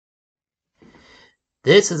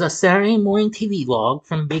This is a Saturday Morning TV log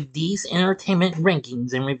from Big D's Entertainment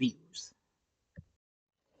Rankings and Reviews.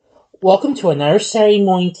 Welcome to another Saturday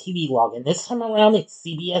Morning TV log, and this time around it's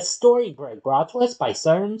CBS Storybreak, brought to us by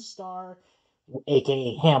Southern Star,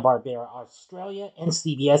 aka Hanna-Barbera Australia, and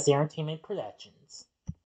CBS Entertainment Productions.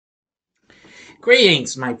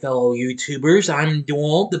 Greetings, my fellow YouTubers. I'm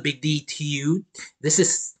Dual, the Big D to you. This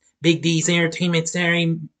is Big D's Entertainment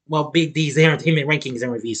Big D's Entertainment Rankings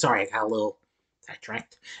and Reviews. Sorry, I got a little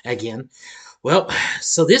sidetracked again. Well,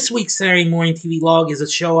 so this week's Saturday Morning TV log is a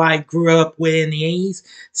show I grew up with in the 80s,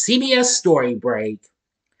 CBS Storybreak,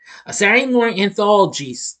 a Saturday morning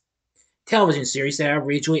anthology television series that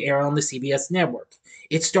originally aired on the CBS network.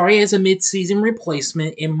 It started as a mid-season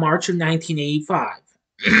replacement in March of 1985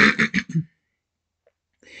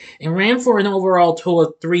 and ran for an overall total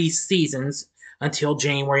of 3 seasons until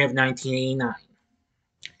January of 1989.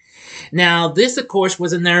 Now, this, of course,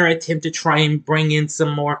 was another attempt to try and bring in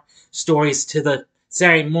some more stories to the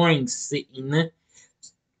Saturday morning scene,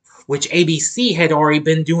 which ABC had already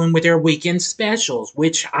been doing with their weekend specials,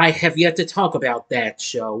 which I have yet to talk about that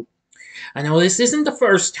show. I know this isn't the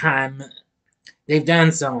first time they've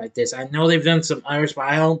done something like this. I know they've done some others, but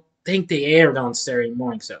I don't think they aired on Saturday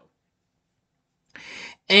morning, so.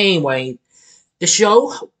 Anyway, the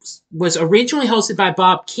show was originally hosted by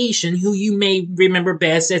Bob Keeshan, who you may remember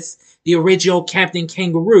best as the original Captain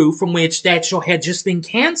Kangaroo, from which that show had just been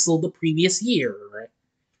canceled the previous year.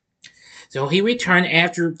 So he returned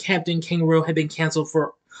after Captain Kangaroo had been canceled for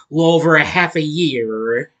a little over a half a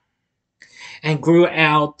year and grew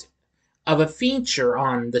out of a feature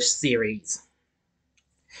on the series.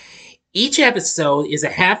 Each episode is a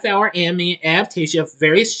half-hour anime adaptation of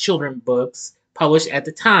various children's books published at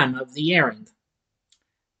the time of the airing.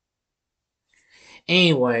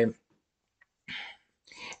 Anyway,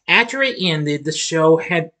 after it ended, the show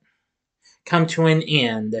had come to an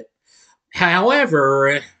end.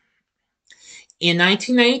 However, in the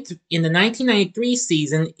 1993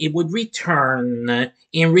 season, it would return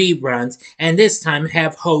in reruns, and this time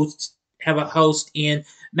have a host in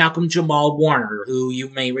Malcolm Jamal-Warner, who you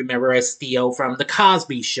may remember as Theo from The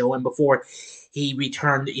Cosby Show, and before he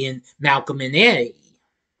returned in Malcolm and Eddie.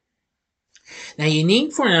 Now,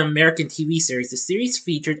 unique for an American TV series, the series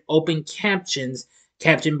featured open captions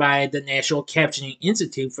captioned by the National Captioning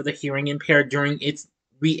Institute for the Hearing Impaired during its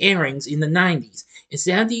re-airings in the 90s.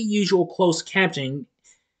 Instead of the usual closed captioning,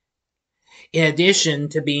 in addition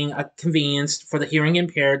to being a convenience for the hearing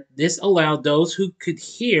impaired, this allowed those who could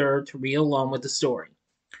hear to read along with the story.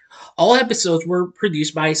 All episodes were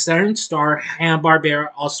produced by Southern Star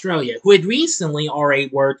Hanna-Barbera Australia, who had recently already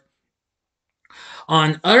worked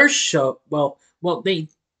on other shows. Who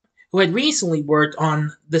had recently worked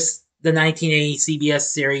on the 1980 CBS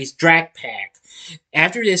series Drak Pack.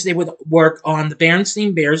 After this, they would work on the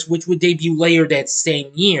Berenstain Bears, which would debut later that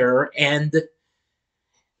same year, and the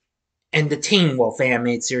Teen Wolf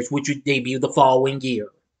animated series, which would debut the following year.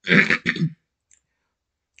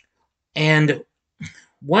 And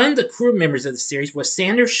one of the crew members of the series was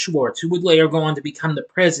Sanders Schwartz, who would later go on to become the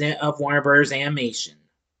president of Warner Bros. Animation.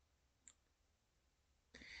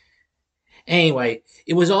 Anyway,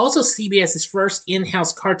 it was also CBS's first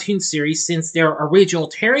in-house cartoon series since their original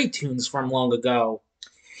Terrytoons from long ago.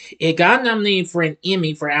 It got nominated for an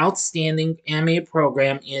Emmy for Outstanding Animated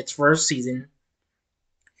Program in its first season.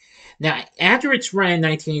 Now, after its run in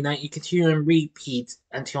 1989, it continued and repeats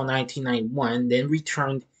until 1991, then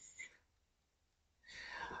returned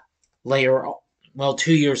later,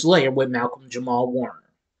 2 years later with Malcolm Jamal-Warner.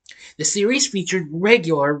 The series featured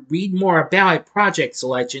regular Read More About It project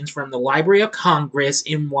selections from the Library of Congress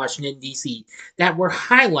in Washington, D.C. that were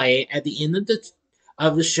highlighted at the end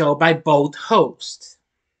of the show by both hosts.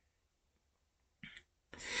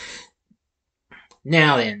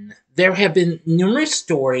 Now then, there have been numerous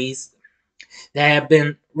stories that have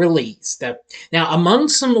been released. Now, among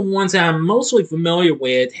some of the ones that I'm mostly familiar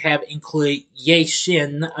with have included Ye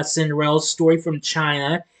Shin, a Cinderella story from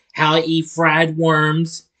China, How to Eat Fried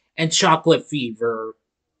Worms, and Chocolate Fever.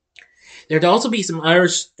 There'd also be some other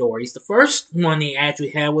stories. The first one they actually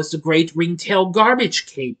had was The Great Ringtail Garbage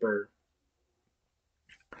Caper.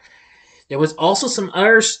 There was also some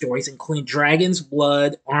other stories, including Dragon's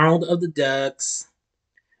Blood, Arnold of the Ducks,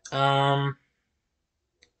 Harry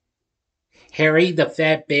the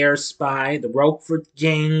Fat Bear Spy, The Roquefort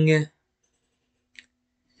Gang,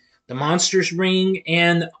 The Monsters Ring,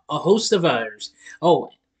 and a host of others.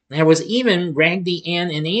 Oh, there was even Raggedy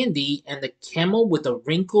Ann and Andy and the Camel with the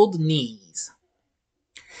Wrinkled Knees.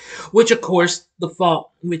 Which, of course,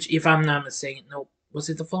 if I'm not mistaken, no, was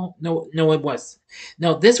it the fall? No, it was.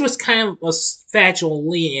 No, this was kind of a factual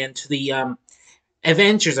lead-in to the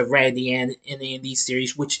Adventures of Raggedy Ann in the Andy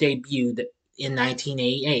series, which debuted in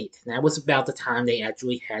 1988. And that was about the time they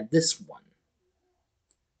actually had this one.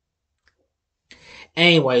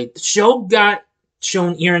 Anyway, the show got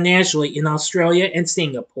shown internationally in Australia and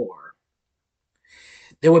Singapore.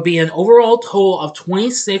 There would be an overall total of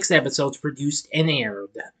 26 episodes produced and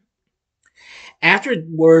aired.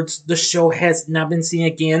 Afterwards, the show has not been seen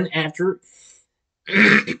again after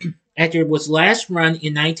it was last run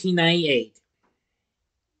in 1998.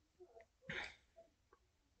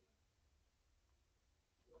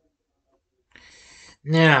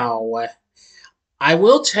 Now, I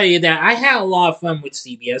will tell you that I had a lot of fun with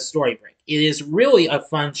CBS Storybreak. It is really a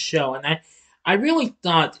fun show, and I really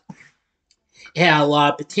thought it had a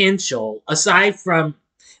lot of potential, aside from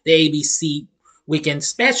the ABC weekend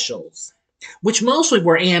specials, which mostly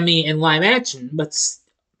were anime and live action, but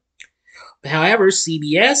however,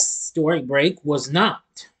 CBS Storybreak was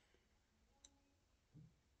not.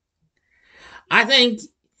 I think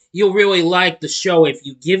you'll really like the show if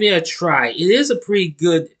you give it a try. It is a pretty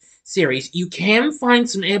good series. You can find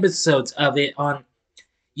some episodes of it on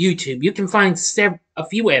YouTube. You can find a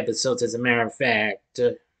few episodes, as a matter of fact.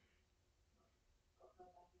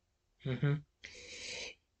 Mhm.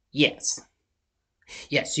 Yes,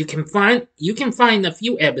 yes, you can find a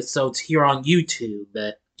few episodes here on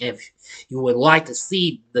YouTube. If you would like to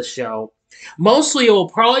see the show, mostly it will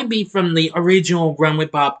probably be from the original run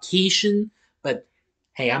with Bob Keeshan. But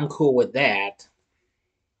hey, I'm cool with that.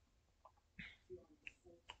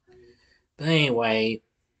 But anyway,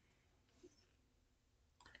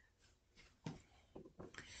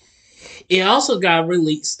 it also got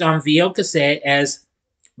released on video cassette as,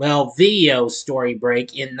 well, Video Story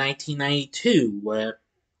Break in 1992,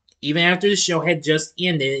 even after the show had just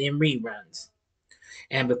ended in reruns,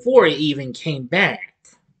 and before it even came back.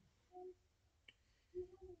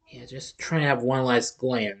 Yeah, just trying to have one last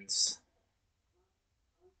glance.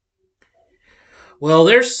 Well,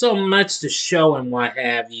 there's so much to show and what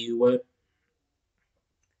have you.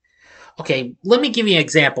 Okay, let me give you an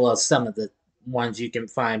example of some of the ones you can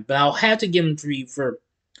find, but I'll have to give them to you for,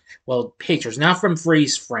 well, pictures, not from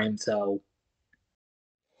freeze frame, so.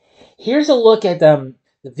 Here's a look at the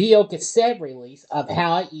VO cassette release of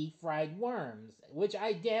How I Eat Fried Worms, which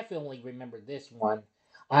I definitely remember this one.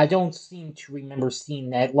 I don't seem to remember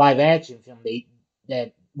seeing that live action film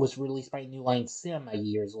that was released by New Line Cinema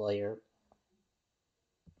years later.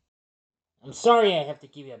 I'm sorry I have to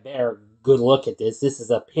give you a better good look at this. This is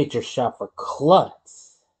a picture shot for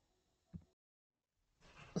Klutz.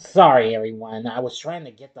 Sorry, everyone. I was trying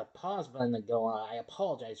to get the pause button to go on. I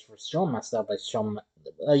apologize for showing myself, but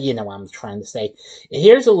you know what I'm trying to say.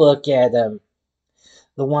 Here's a look at the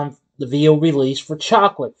video release for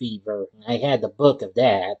Chocolate Fever. I had the book of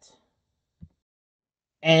that.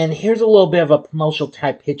 And here's a little bit of a promotional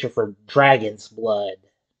type picture for Dragon's Blood.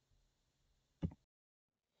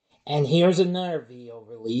 And here's another video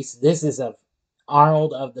release. This is of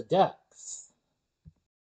Arnold of the Ducks.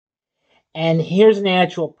 And here's an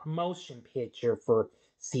actual promotion picture for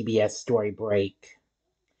CBS Story Break.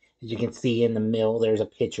 As you can see in the middle, there's a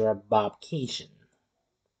picture of Bob Keeshan,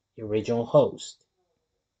 the original host.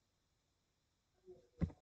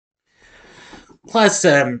 Plus,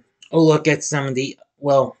 a look at some of the,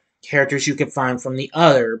 well, characters you can find from the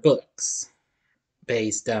other books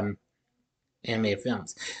based animated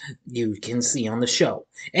films you can see on the show.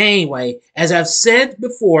 Anyway, as I've said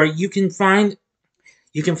before, you can find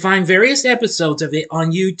various episodes of it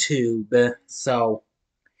on YouTube. So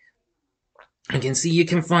you can see you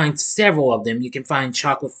can find several of them. You can find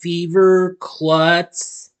Chocolate Fever,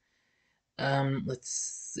 Klutz. Let's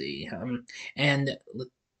see. And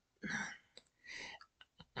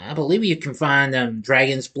I believe you can find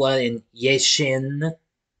Dragon's Blood and Yeshin,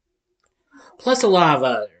 plus a lot of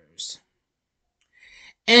others.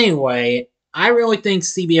 Anyway, I really think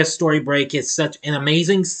CBS Story Break is such an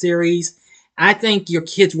amazing series. I think your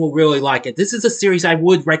kids will really like it. This is a series I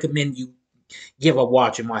would recommend you give a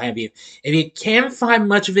watch and what have you. If you can't find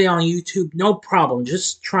much of it on YouTube, no problem.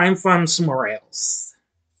 Just try and find somewhere else.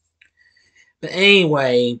 But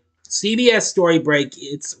anyway, CBS Story Break,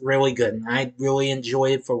 it's really good. And I really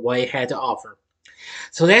enjoyed it for what it had to offer.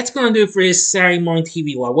 So that's going to do it for this Saturday Morning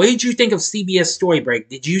TVLog. What did you think of CBS Story Break?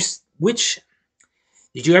 Did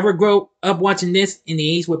you ever grow up watching this in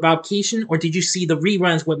the 80s with Bob Keeshan, or did you see the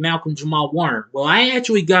reruns with Malcolm Jamal-Warner? Well, I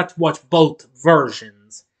actually got to watch both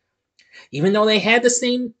versions, even though they had the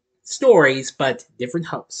same stories, but different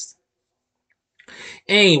hosts.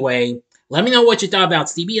 Anyway, let me know what you thought about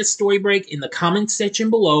CBS Story Break in the comments section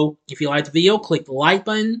below. If you liked the video, click the like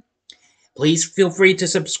button. Please feel free to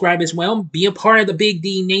subscribe as well. Be a part of the Big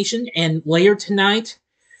D Nation. And later tonight,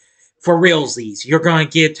 for realsies, you're going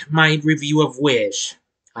to get my review of Wish.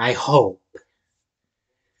 I hope.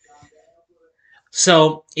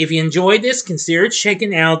 So, if you enjoyed this, consider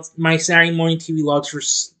checking out my Saturday Morning TV logs for,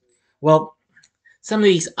 well, some of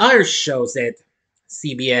these other shows that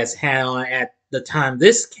CBS had on at the time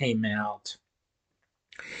this came out.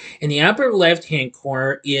 In the upper left-hand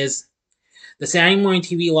corner is the Saturday Morning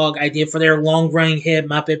TV log I did for their long-running hit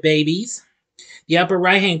Muppet Babies. The upper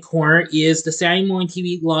right-hand corner is the Saturday Morning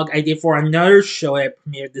TV log I did for another show that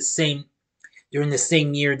premiered during the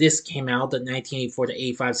same year this came out, the 1984 to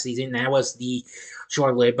 85 season. That was the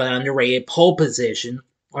short-lived but underrated Pole Position.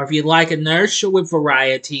 Or if you'd like another show with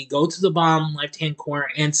variety, go to the bottom left-hand corner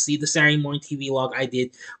and see the Saturday Morning TV log I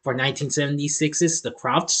did for 1976's The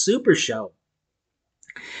Croft Super Show.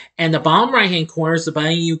 And the bottom right-hand corner is the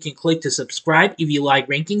button you can click to subscribe if you like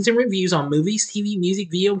rankings and reviews on movies, TV, music,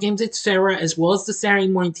 video games, etc., as well as the Saturday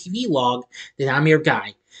Morning TV log, then I'm your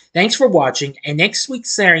guy. Thanks for watching, and next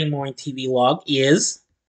week's Saturday Morning TV log is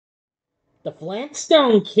The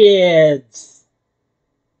Flintstone Kids.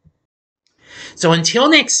 So until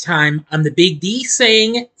next time, I'm the Big D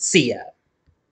saying, see ya.